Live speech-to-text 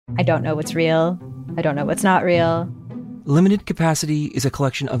I don't know what's real. I don't know what's not real. Limited Capacity is a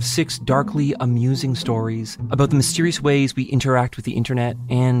collection of 6 darkly amusing stories about the mysterious ways we interact with the internet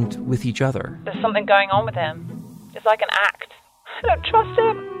and with each other. There's something going on with him. It's like an act. I don't trust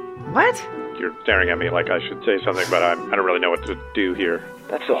him. What? You're staring at me like I should say something, but I don't really know what to do here.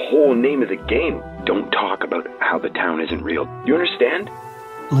 That's the whole name of the game. Don't talk about how the town isn't real. You understand?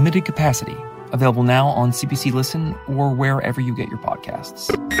 Limited Capacity. Available now on CBC Listen or wherever you get your podcasts.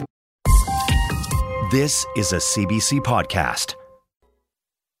 This is a CBC podcast.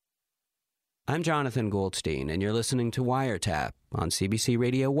 I'm Jonathan Goldstein, and you're listening to Wiretap on CBC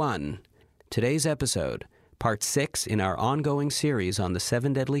Radio 1. Today's episode, Part 6 in our ongoing series on the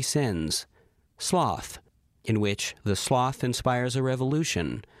 7 deadly sins, Sloth, in which the sloth inspires a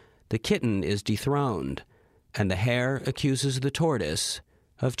revolution, the kitten is dethroned, and the hare accuses the tortoise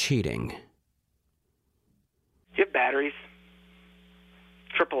of cheating. You have batteries?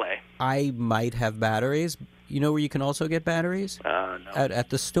 AAA. I might have batteries. You know where you can also get batteries? No. At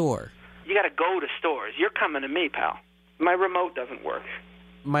the store. You gotta go to stores. You're coming to me, pal. My remote doesn't work.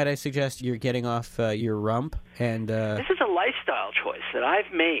 Might I suggest you're getting off your rump and... This is a lifestyle choice that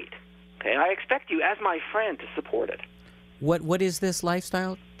I've made. Okay, I expect you, as my friend, to support it. What is this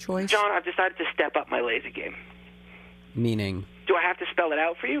lifestyle choice? John, I've decided to step up my lazy game. Meaning? Do I have to spell it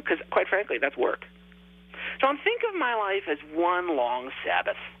out for you? Because, quite frankly, that's work. John, think of my life as one long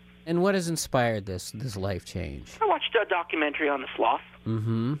Sabbath. And what has inspired this life change? I watched a documentary on the sloth.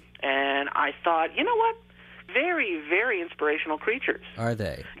 Mm-hmm. And I thought, you know what? Very, very inspirational creatures. Are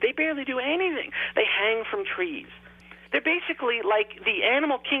they? They barely do anything. They hang from trees. They're basically like the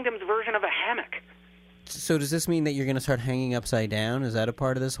animal kingdom's version of a hammock. So does this mean that you're going to start hanging upside down? Is that a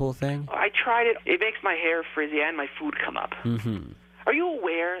part of this whole thing? I tried it. It makes my hair frizzy and my food come up. Mm-hmm. Are you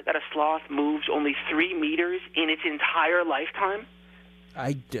aware that a sloth moves only 3 meters in its entire lifetime?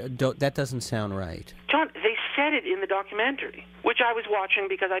 That doesn't sound right. John, they said it in the documentary, which I was watching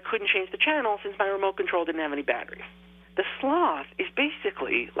because I couldn't change the channel since my remote control didn't have any batteries. The sloth is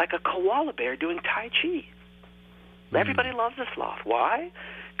basically like a koala bear doing Tai Chi. Everybody loves a sloth. Why?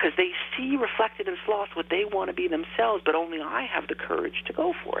 Because they see reflected in sloths what they want to be themselves, but only I have the courage to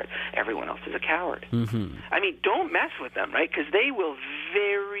go for it. Everyone else is a coward. Mm-hmm. I mean, don't mess with them, right? Because they will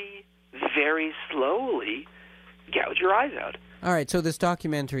very, very slowly gouge your eyes out. All right, so this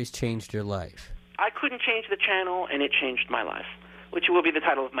documentary's changed your life. I couldn't change the channel, and it changed my life, which will be the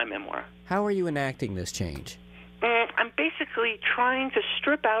title of my memoir. How are you enacting this change? I'm basically trying to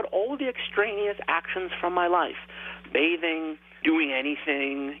strip out all the extraneous actions from my life. Bathing, doing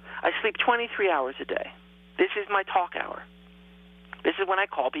anything. I sleep 23 hours a day. This is my talk hour. This is when I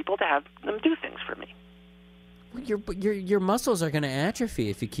call people to have them do things for me. Your muscles are going to atrophy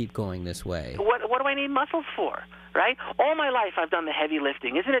if you keep going this way. What do I need muscles for, right? All my life I've done the heavy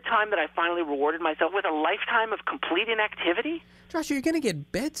lifting. Isn't it time that I finally rewarded myself with a lifetime of complete inactivity? Joshua, you're going to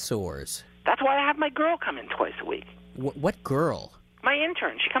get bed sores. That's why I have my girl come in twice a week. What girl? My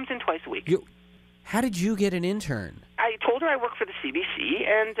intern. She comes in twice a week. How did you get an intern? I told her I work for the CBC,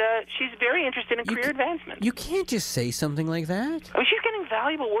 and she's very interested in career advancement. You can't just say something like that. I mean, she's getting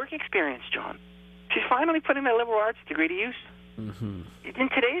valuable work experience, John. She's finally putting that liberal arts degree to use. Mm-hmm. In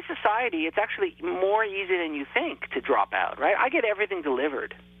today's society, it's actually more easy than you think to drop out, right? I get everything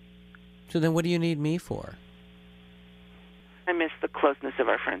delivered. So then what do you need me for? I miss the closeness of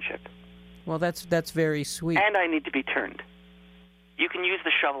our friendship. Well, that's very sweet. And I need to be turned. You can use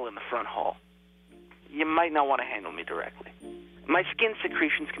the shovel in the front hall. You might not want to handle me directly. My skin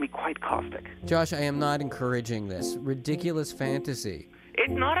secretions can be quite caustic. Josh, I am not encouraging this ridiculous fantasy.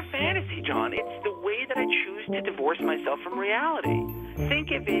 It's not a fantasy, John. It's the way that I choose to divorce myself from reality.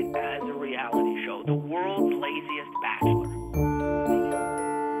 Think of it as a reality show, the world's laziest bachelor.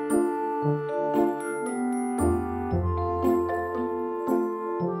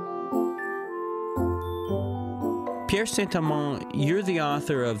 Pierre Saint-Amand, you're the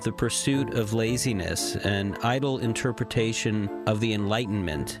author of The Pursuit of Laziness, an idle interpretation of the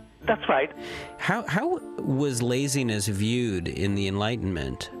Enlightenment. That's right. How was laziness viewed in the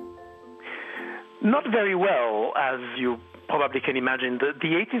Enlightenment? Not very well, as you probably can imagine. The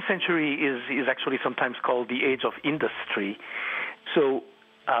 18th century is actually sometimes called the age of industry. So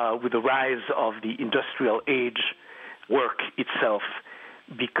with the rise of the industrial age, work itself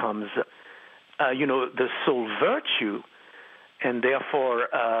becomes the sole virtue, and therefore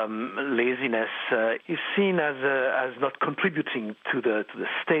laziness is seen as not contributing to the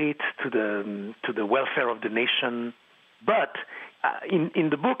state, to the welfare of the nation. But in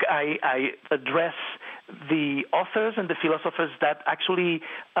the book, I address the authors and the philosophers that actually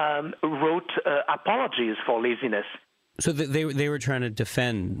wrote apologies for laziness. So they were trying to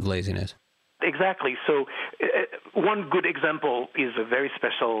defend laziness. Exactly. So one good example is a very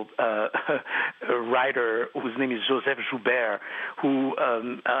special writer whose name is Joseph Joubert, who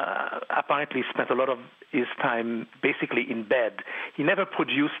apparently spent a lot of his time basically in bed. He never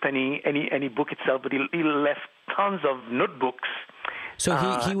produced any book itself, but he left tons of notebooks. So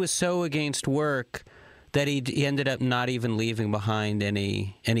he was so against work that he ended up not even leaving behind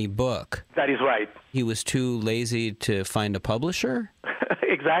any book. That is right. He was too lazy to find a publisher?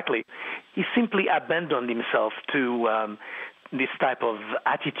 Exactly. He simply abandoned himself to this type of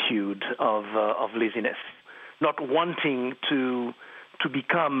attitude of laziness, not wanting to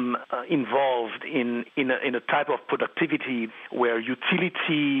become involved in a type of productivity where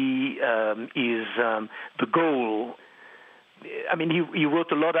utility is the goal. I mean, he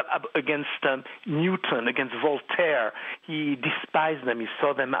wrote a lot against Newton, against Voltaire. He despised them. He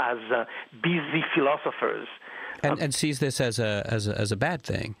saw them as busy philosophers. And sees this as a bad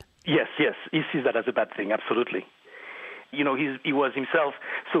thing. Yes, he sees that as a bad thing, absolutely. You know, he was himself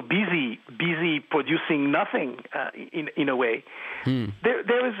so busy producing nothing in a way.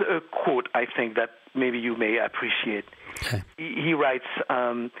 There is a quote, I think, that maybe you may appreciate. Okay. He writes,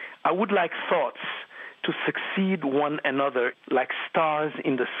 I would like thoughts to succeed one another like stars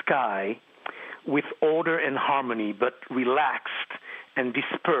in the sky, with order and harmony, but relaxed and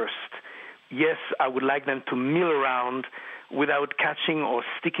dispersed. Yes, I would like them to mill around without catching or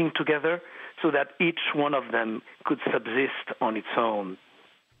sticking together, so that each one of them could subsist on its own.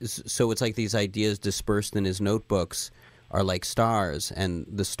 So it's like these ideas dispersed in his notebooks are like stars, and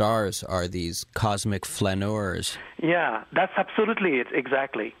the stars are these cosmic flaneurs. Yeah, that's absolutely it,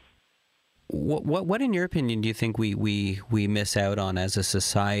 exactly. What in your opinion, do you think we miss out on as a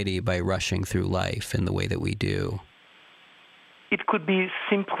society by rushing through life in the way that we do? It could be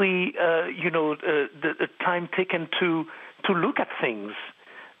simply, the time taken to look at things,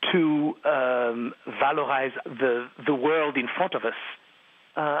 to valorize the world in front of us.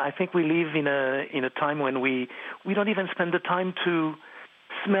 I think we live in a time when we don't even spend the time to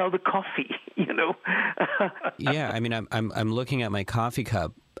smell the coffee, you know. Yeah, I mean, I'm looking at my coffee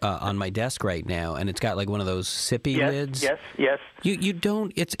cup on my desk right now, and it's got like one of those sippy lids. Yes. You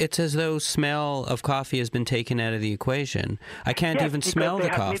don't. It's as though smell of coffee has been taken out of the equation. I can't even smell the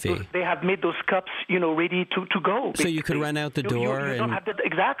coffee. They have made those cups, ready to go. So you could run out the door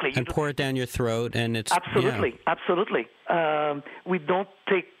exactly and pour it down your throat, and it's absolutely. We don't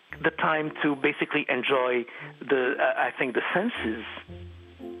take the time to basically enjoy I think the senses.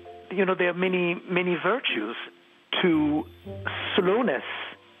 There are many virtues to slowness.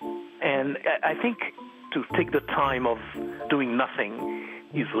 And I think to take the time of doing nothing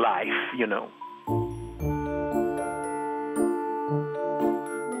is life,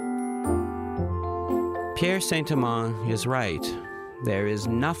 Pierre Saint-Amand is right. There is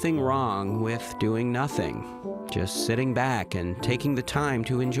nothing wrong with doing nothing. Just sitting back and taking the time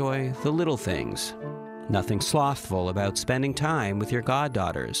to enjoy the little things. Nothing slothful about spending time with your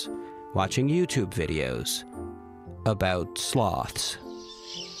goddaughters, watching YouTube videos about sloths.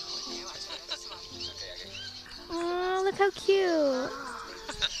 Look how cute.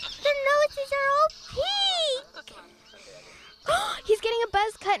 Their noses are all pink. He's getting a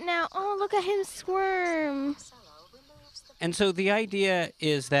buzz cut now. Oh, look at him squirm. And so the idea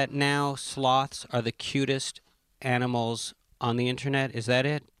is that now sloths are the cutest animals on the internet. Is that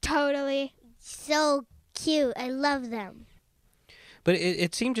it? Totally. So cute. I love them. But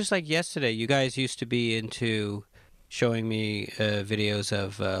it seemed just like yesterday. You guys used to be into showing me videos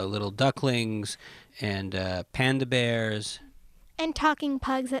of little ducklings and panda bears. And talking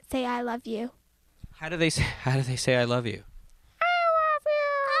pugs that say I love you. How do they say I love you? I love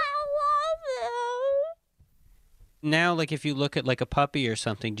you. I love you. Now, like if you look at like a puppy or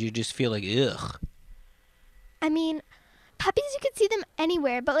something, do you just feel like ugh? I mean, puppies, you can see them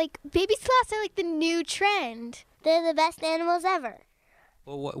anywhere, but like baby sloths are like the new trend. They're the best animals ever.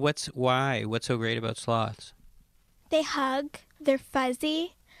 Well, what's so great about sloths? They hug, they're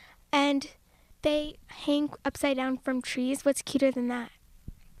fuzzy, and they hang upside down from trees. What's cuter than that?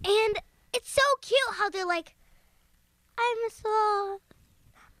 And it's so cute how they're like, I'm a sloth.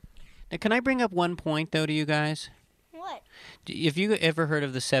 Now, can I bring up one point, though, to you guys? What? Have you ever heard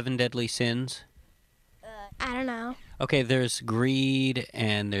of the 7 deadly sins? I don't know. Okay, there's greed,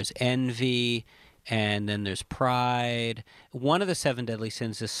 and there's envy, and then there's pride. One of the 7 deadly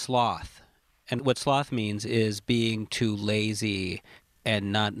sins is sloth. And what sloth means is being too lazy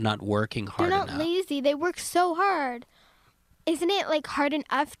and not working hard enough. They're not lazy. They work so hard. Isn't it like hard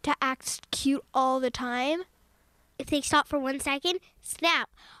enough to act cute all the time? If they stop for 1 second, snap.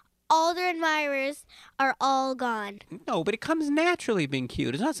 all their admirers are all gone. No, but it comes naturally being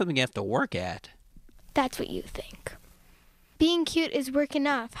cute. It's not something you have to work at. That's what you think. Being cute is work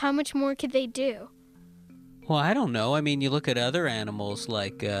enough. How much more could they do? Well, I don't know. I mean, you look at other animals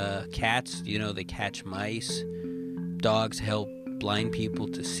like cats, they catch mice. Dogs help blind people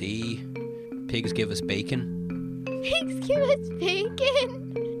to see. Pigs give us bacon. Pigs give us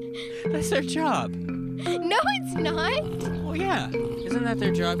bacon? That's their job. No, it's not. Well, yeah. Isn't that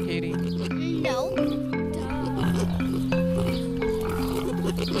their job, Katie? No.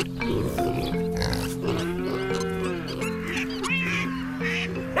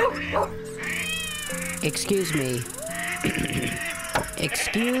 Excuse me.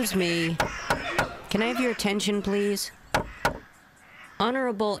 Excuse me. Can I have your attention, please?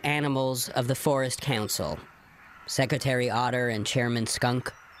 Honorable animals of the Forest Council, Secretary Otter and Chairman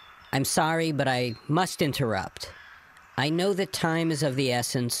Skunk, I'm sorry, but I must interrupt. I know that time is of the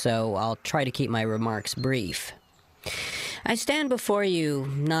essence, so I'll try to keep my remarks brief. I stand before you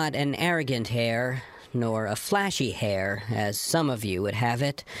not an arrogant hare, nor a flashy hare, as some of you would have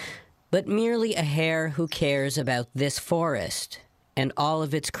it, but merely a hare who cares about this forest and all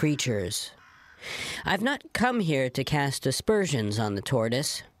of its creatures. I've not come here to cast aspersions on the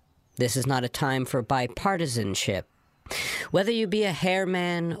tortoise. This is not a time for bipartisanship. Whether you be a hare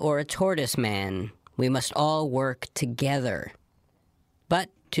man or a tortoise man, we must all work together. But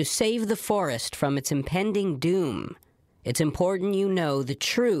to save the forest from its impending doom, it's important you know the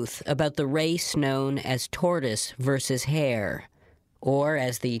truth about the race known as tortoise versus hare. Or,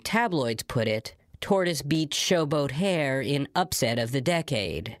 as the tabloids put it, tortoise beats showboat hare in upset of the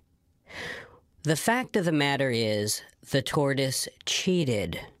decade. The fact of the matter is, the tortoise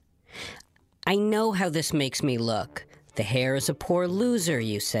cheated. I know how this makes me look. The hare is a poor loser,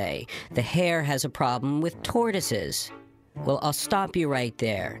 you say. The hare has a problem with tortoises. Well, I'll stop you right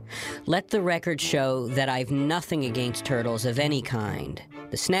there. Let the record show that I've nothing against turtles of any kind.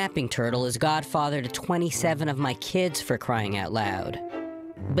 The snapping turtle is godfather to 27 of my kids, for crying out loud.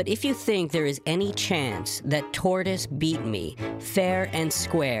 But if you think there is any chance that tortoise beat me, fair and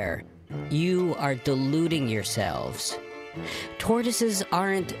square, you are deluding yourselves. Tortoises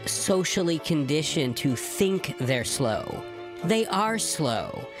aren't socially conditioned to think they're slow. They are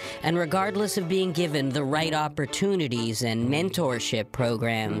slow, and regardless of being given the right opportunities and mentorship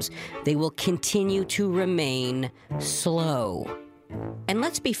programs, they will continue to remain slow. And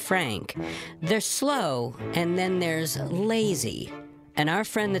let's be frank, they're slow, and then there's lazy. And our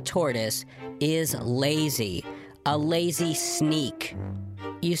friend the tortoise is lazy, a lazy sneak.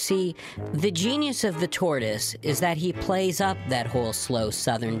 You see, the genius of the tortoise is that he plays up that whole slow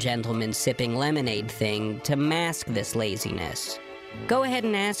southern gentleman sipping lemonade thing to mask this laziness. Go ahead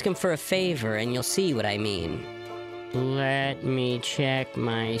and ask him for a favor and you'll see what I mean. Let me check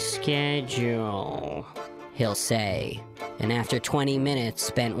my schedule, he'll say. And after 20 minutes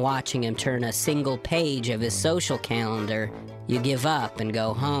spent watching him turn a single page of his social calendar, you give up and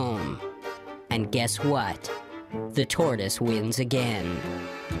go home. And guess what? The tortoise wins again.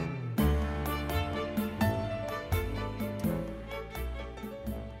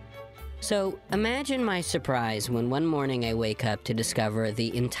 So imagine my surprise when one morning I wake up to discover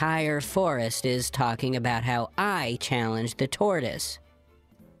the entire forest is talking about how I challenged the tortoise.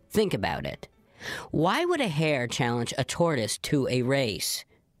 Think about it. Why would a hare challenge a tortoise to a race?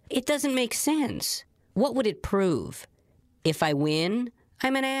 It doesn't make sense. What would it prove? If I win,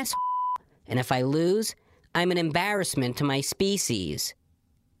 I'm an ass, and if I lose, I'm an embarrassment to my species.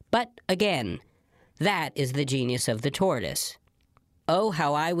 But again, that is the genius of the tortoise. Oh,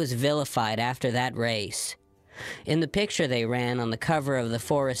 how I was vilified after that race. In the picture they ran on the cover of the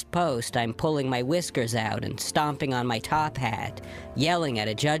Forest Post, I'm pulling my whiskers out and stomping on my top hat, yelling at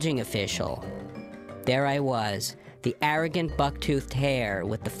a judging official. There I was, the arrogant buck-toothed hare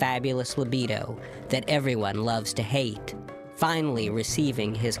with the fabulous libido that everyone loves to hate, finally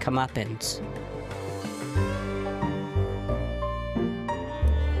receiving his comeuppance.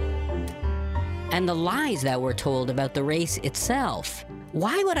 And the lies that were told about the race itself.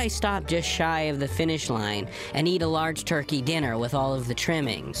 Why would I stop just shy of the finish line and eat a large turkey dinner with all of the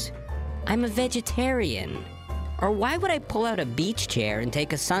trimmings? I'm a vegetarian. Or why would I pull out a beach chair and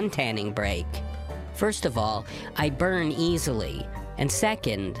take a suntanning break? First of all, I burn easily. And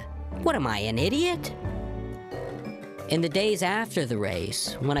second, what am I, an idiot? In the days after the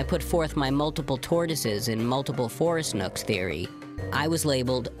race, when I put forth my multiple tortoises in multiple forest nooks theory, I was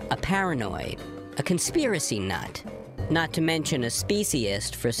labeled a paranoid, a conspiracy nut, not to mention a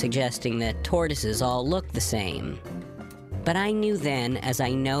speciesist for suggesting that tortoises all look the same. But I knew then, as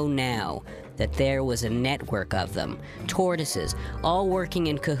I know now, that there was a network of them, tortoises, all working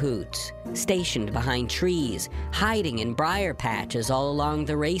in cahoots, stationed behind trees, hiding in briar patches all along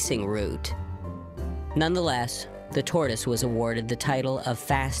the racing route. Nonetheless, the tortoise was awarded the title of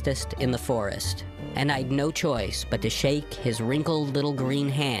fastest in the forest, and I'd no choice but to shake his wrinkled little green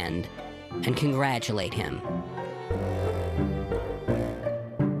hand and congratulate him.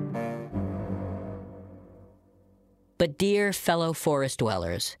 But dear fellow forest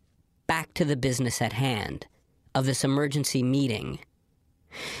dwellers, back to the business at hand of this emergency meeting.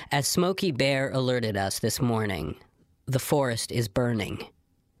 As Smokey Bear alerted us this morning, the forest is burning.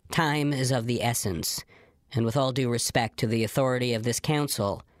 Time is of the essence, and with all due respect to the authority of this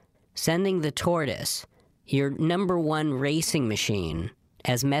council, sending the tortoise, your #1 racing machine,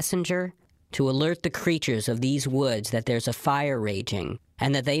 as messenger to alert the creatures of these woods that there's a fire raging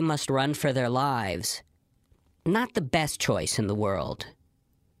and that they must run for their lives, not the best choice in the world.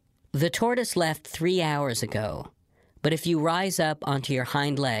 The tortoise left 3 hours ago, but if you rise up onto your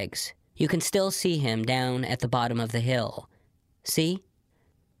hind legs, you can still see him down at the bottom of the hill. See?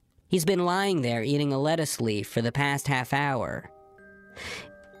 He's been lying there eating a lettuce leaf for the past half hour.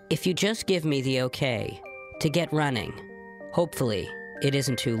 If you just give me the okay to get running, hopefully it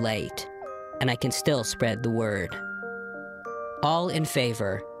isn't too late, and I can still spread the word. All in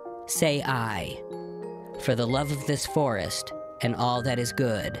favor, say aye. For the love of this forest and all that is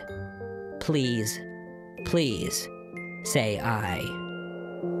good, please, please, say aye.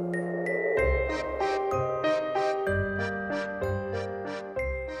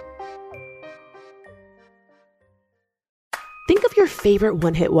 Think of your favorite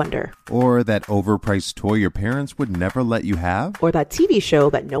one-hit wonder. Or that overpriced toy your parents would never let you have. Or that TV show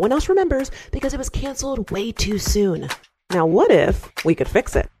that no one else remembers because it was canceled way too soon. Now what if we could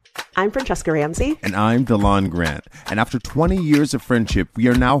fix it? I'm Francesca Ramsey. And I'm DeLon Grant. And after 20 years of friendship, we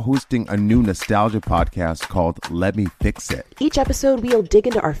are now hosting a new nostalgia podcast called Let Me Fix It. Each episode, we'll dig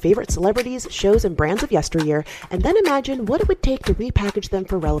into our favorite celebrities, shows, and brands of yesteryear, and then imagine what it would take to repackage them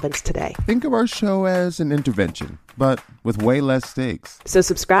for relevance today. Think of our show as an intervention, but with way less stakes. So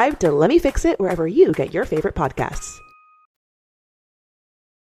subscribe to Let Me Fix It wherever you get your favorite podcasts.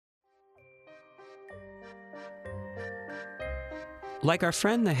 Like our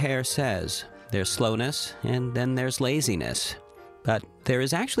friend the hare says, there's slowness and then there's laziness. But there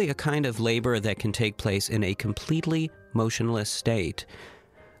is actually a kind of labor that can take place in a completely motionless state.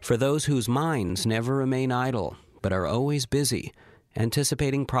 For those whose minds never remain idle, but are always busy,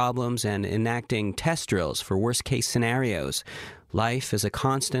 anticipating problems and enacting test drills for worst-case scenarios, life is a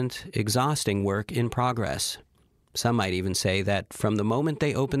constant, exhausting work in progress. Some might even say that from the moment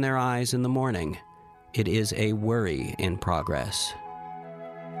they open their eyes in the morning, it is a worry in progress.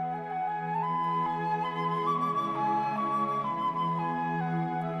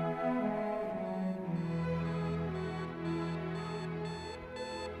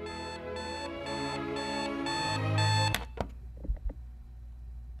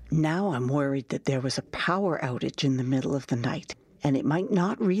 Now I'm worried that there was a power outage in the middle of the night, and it might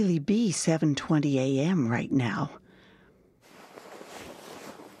not really be 7:20 a.m. right now.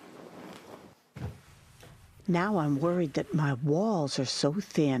 Now I'm worried that my walls are so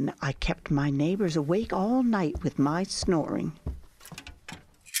thin I kept my neighbors awake all night with my snoring.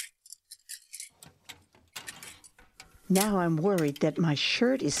 Now I'm worried that my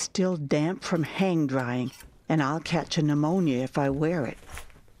shirt is still damp from hang drying, and I'll catch a pneumonia if I wear it.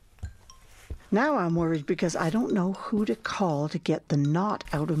 Now I'm worried because I don't know who to call to get the knot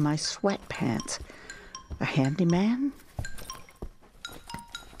out of my sweatpants. A handyman?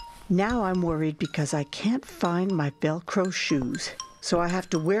 Now I'm worried because I can't find my Velcro shoes, so I have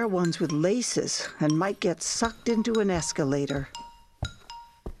to wear ones with laces and might get sucked into an escalator.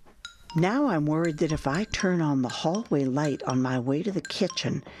 Now I'm worried that if I turn on the hallway light on my way to the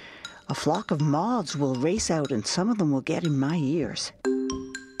kitchen, a flock of moths will race out and some of them will get in my ears.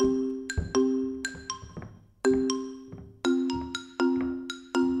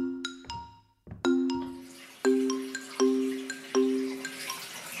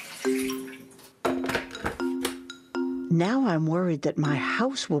 Now I'm worried that my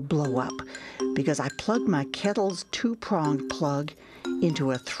house will blow up because I plugged my kettle's 2-pronged plug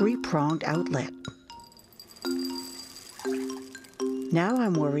into a 3-pronged outlet. Now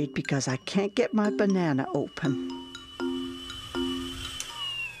I'm worried because I can't get my banana open.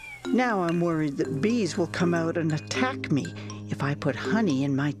 Now I'm worried that bees will come out and attack me if I put honey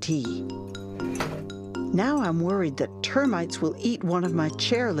in my tea. Now I'm worried that termites will eat one of my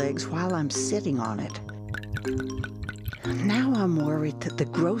chair legs while I'm sitting on it. Now I'm worried that the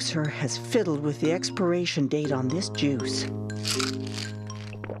grocer has fiddled with the expiration date on this juice.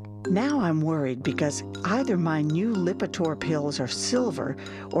 Now I'm worried because either my new Lipitor pills are silver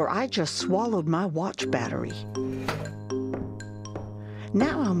or I just swallowed my watch battery.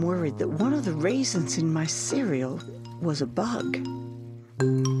 Now I'm worried that one of the raisins in my cereal was a bug.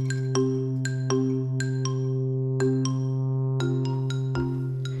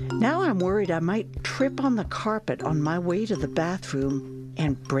 Now I'm worried I might trip on the carpet on my way to the bathroom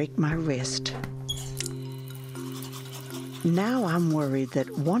and break my wrist. Now I'm worried that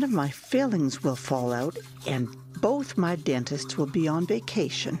one of my fillings will fall out and both my dentists will be on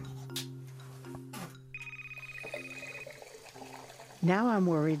vacation. Now I'm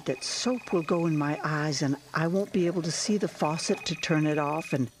worried that soap will go in my eyes and I won't be able to see the faucet to turn it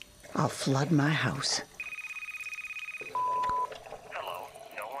off and I'll flood my house. Hello,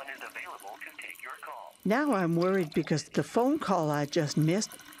 no one is available to take your call. Now I'm worried because the phone call I just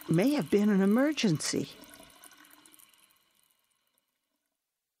missed may have been an emergency.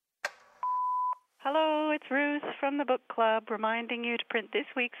 Hello, it's Ruth from the book club reminding you to print this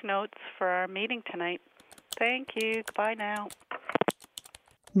week's notes for our meeting tonight. Thank you. Goodbye now.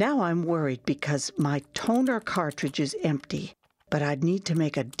 Now I'm worried because my toner cartridge is empty, but I'd need to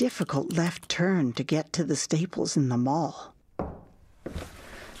make a difficult left turn to get to the Staples in the mall.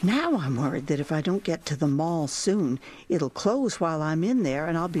 Now I'm worried that if I don't get to the mall soon, it'll close while I'm in there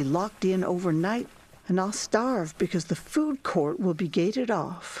and I'll be locked in overnight and I'll starve because the food court will be gated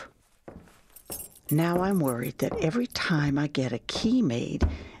off. Now I'm worried that every time I get a key made,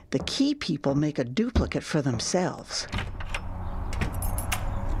 the key people make a duplicate for themselves.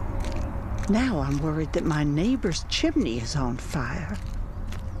 Now I'm worried that my neighbor's chimney is on fire.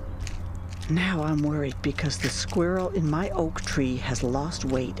 Now I'm worried because the squirrel in my oak tree has lost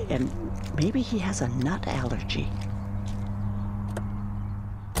weight and maybe he has a nut allergy.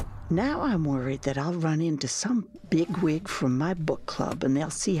 Now I'm worried that I'll run into some bigwig from my book club and they'll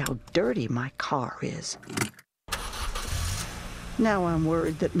see how dirty my car is. Now I'm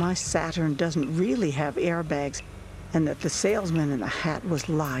worried that my Saturn doesn't really have airbags and that the salesman in the hat was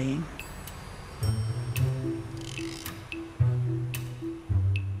lying.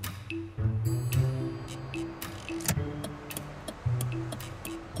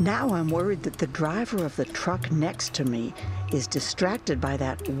 Now I'm worried that the driver of the truck next to me is distracted by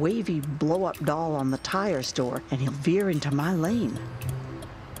that wavy blow-up doll on the tire store and he'll veer into my lane.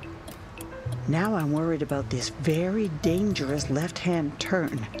 Now I'm worried about this very dangerous left-hand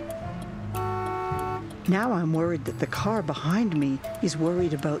turn. Now I'm worried that the car behind me is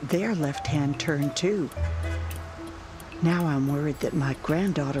worried about their left-hand turn too. Now I'm worried that my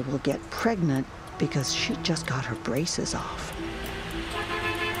granddaughter will get pregnant because she just got her braces off.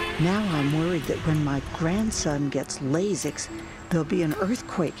 Now I'm worried that when my grandson gets Lasix, there'll be an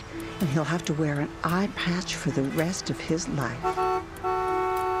earthquake and he'll have to wear an eye patch for the rest of his life.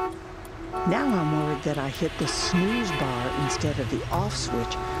 Now I'm worried that I hit the snooze bar instead of the off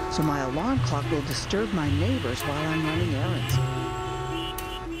switch, so my alarm clock will disturb my neighbors while I'm running errands.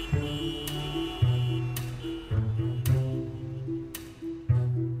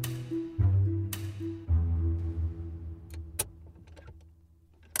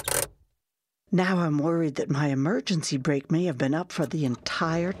 Now I'm worried that my emergency brake may have been up for the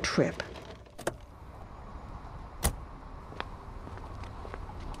entire trip.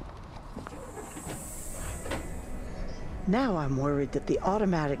 Now I'm worried that the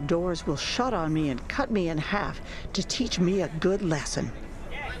automatic doors will shut on me and cut me in half to teach me a good lesson.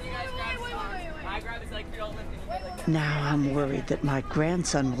 Now I'm worried that my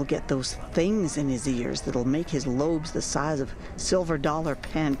grandson will get those things in his ears that'll make his lobes the size of silver dollar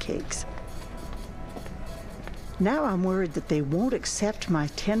pancakes. Now I'm worried that they won't accept my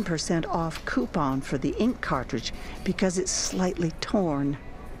 10% off coupon for the ink cartridge because it's slightly torn.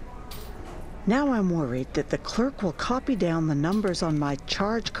 Now I'm worried that the clerk will copy down the numbers on my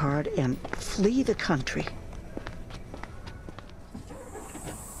charge card and flee the country.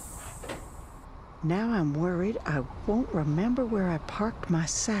 Now I'm worried I won't remember where I parked my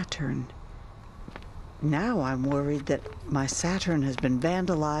Saturn. Now I'm worried that my Saturn has been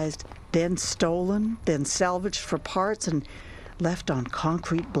vandalized, then stolen, then salvaged for parts and left on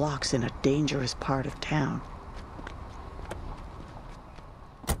concrete blocks in a dangerous part of town.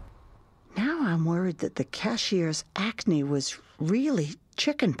 Now I'm worried that the cashier's acne was really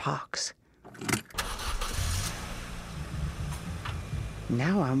chicken pox.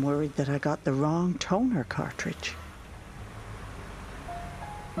 Now I'm worried that I got the wrong toner cartridge.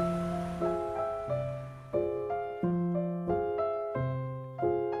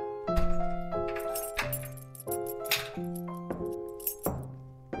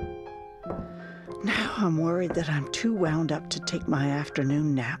 Now Now I'm worried that I'm too wound up to take my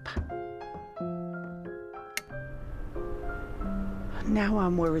afternoon nap. Now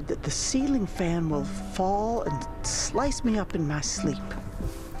I'm worried that the ceiling fan will fall and slice me up in my sleep.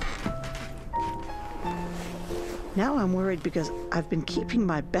 Now I'm worried because I've been keeping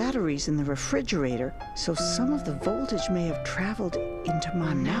my batteries in the refrigerator, so some of the voltage may have traveled into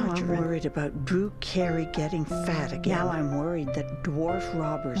my margarine. Now I'm worried about Drew Carey getting fat again. Now I'm worried that dwarf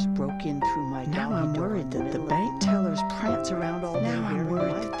robbers broke in through my doggy door. Now I'm worried that the bank tellers prance around all day. Now I'm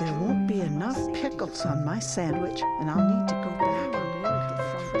worried that there won't be enough pickles on my sandwich, and I'll need to go back and work the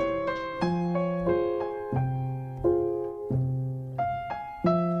front.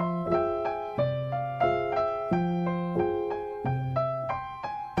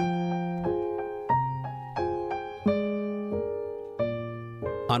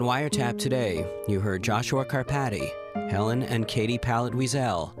 On Wiretap today, you heard Joshua Carpati, Helen and Katie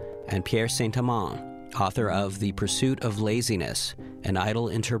Pallett-Wiesel, and Pierre Saint-Amand, author of The Pursuit of Laziness, an Idle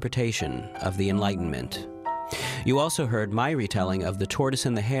Interpretation of the Enlightenment. You also heard my retelling of The Tortoise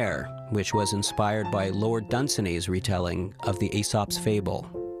and the Hare, which was inspired by Lord Dunsany's retelling of the Aesop's Fable.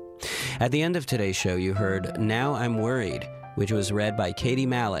 At the end of today's show, you heard Now I'm Worried, which was read by Katie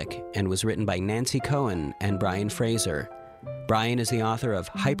Malik and was written by Nancy Cohen and Brian Fraser. Brian is the author of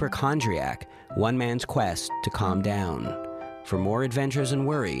Hyperchondriac, One Man's Quest to Calm Down. For more adventures in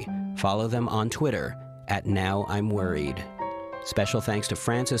worry, follow them on Twitter at Now I'm Worried. Special thanks to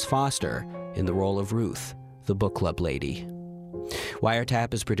Frances Foster in the role of Ruth, the book club lady.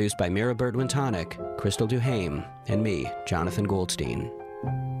 Wiretap is produced by Mira Burt-Wintonic, Crystal Duhame, and me, Jonathan Goldstein.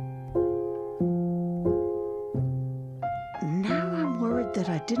 That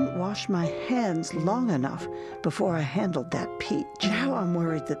I didn't wash my hands long enough before I handled that peach. Now I'm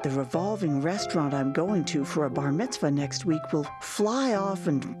worried that the revolving restaurant I'm going to for a bar mitzvah next week will fly off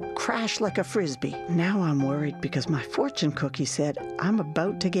and crash like a frisbee. Now I'm worried because my fortune cookie said I'm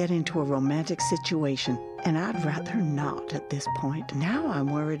about to get into a romantic situation, and I'd rather not at this point. Now I'm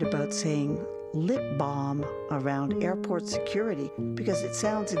worried about saying lip balm around airport security because it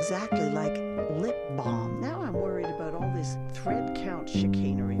sounds exactly like lip balm. Now I'm worried about all this thread count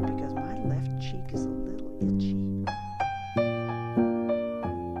chicanery because my left cheek is a little itchy.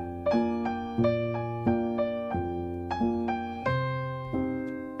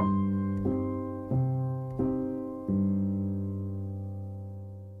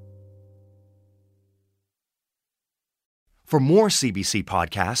 For more CBC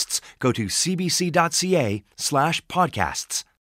podcasts, go to cbc.ca/podcasts.